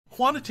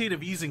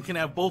Quantitative easing can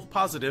have both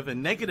positive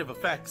and negative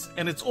effects,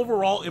 and its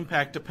overall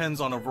impact depends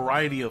on a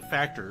variety of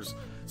factors,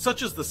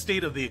 such as the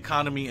state of the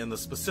economy and the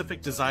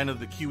specific design of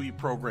the QE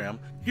program.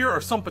 Here are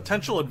some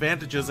potential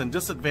advantages and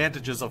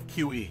disadvantages of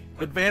QE.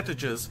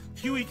 Advantages: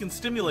 QE can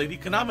stimulate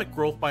economic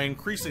growth by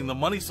increasing the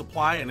money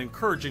supply and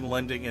encouraging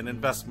lending and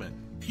investment.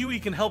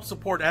 QE can help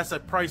support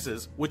asset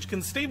prices, which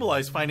can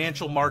stabilize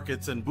financial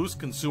markets and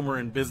boost consumer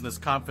and business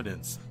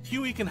confidence.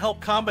 QE can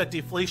help combat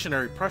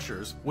deflationary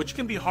pressures, which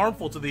can be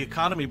harmful to the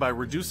economy by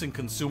reducing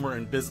consumer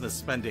and business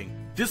spending.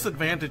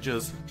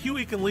 Disadvantages: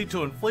 QE can lead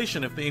to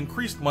inflation if the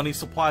increased money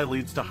supply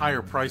leads to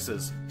higher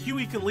prices.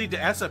 QE can lead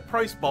to asset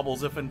price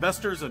bubbles if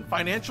investors and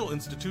financial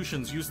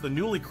institutions use the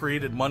newly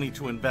created money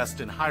to invest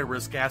in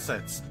high-risk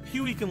assets.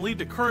 QE can lead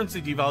to currency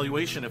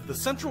devaluation if the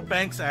central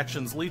bank's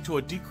actions lead to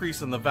a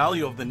decrease in the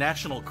value of the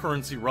national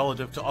currency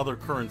relative to other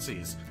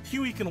currencies.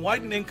 QE can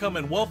widen income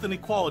and wealth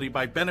inequality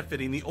by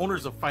benefiting the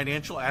owners of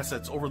financial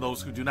assets over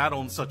those who do not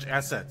own such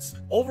assets.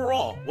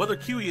 Overall, whether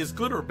QE is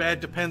good or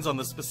bad depends on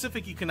the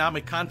specific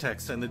economic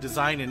context and the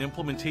design and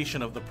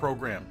implementation of the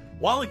program.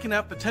 While it can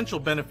have potential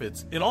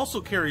benefits, it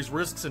also carries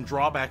risks and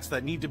drawbacks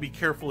that need to be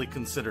carefully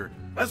considered.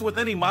 As with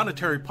any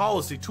monetary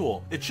policy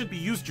tool, it should be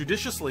used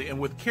judiciously and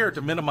with care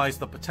to minimize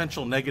the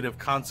potential negative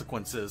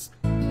consequences.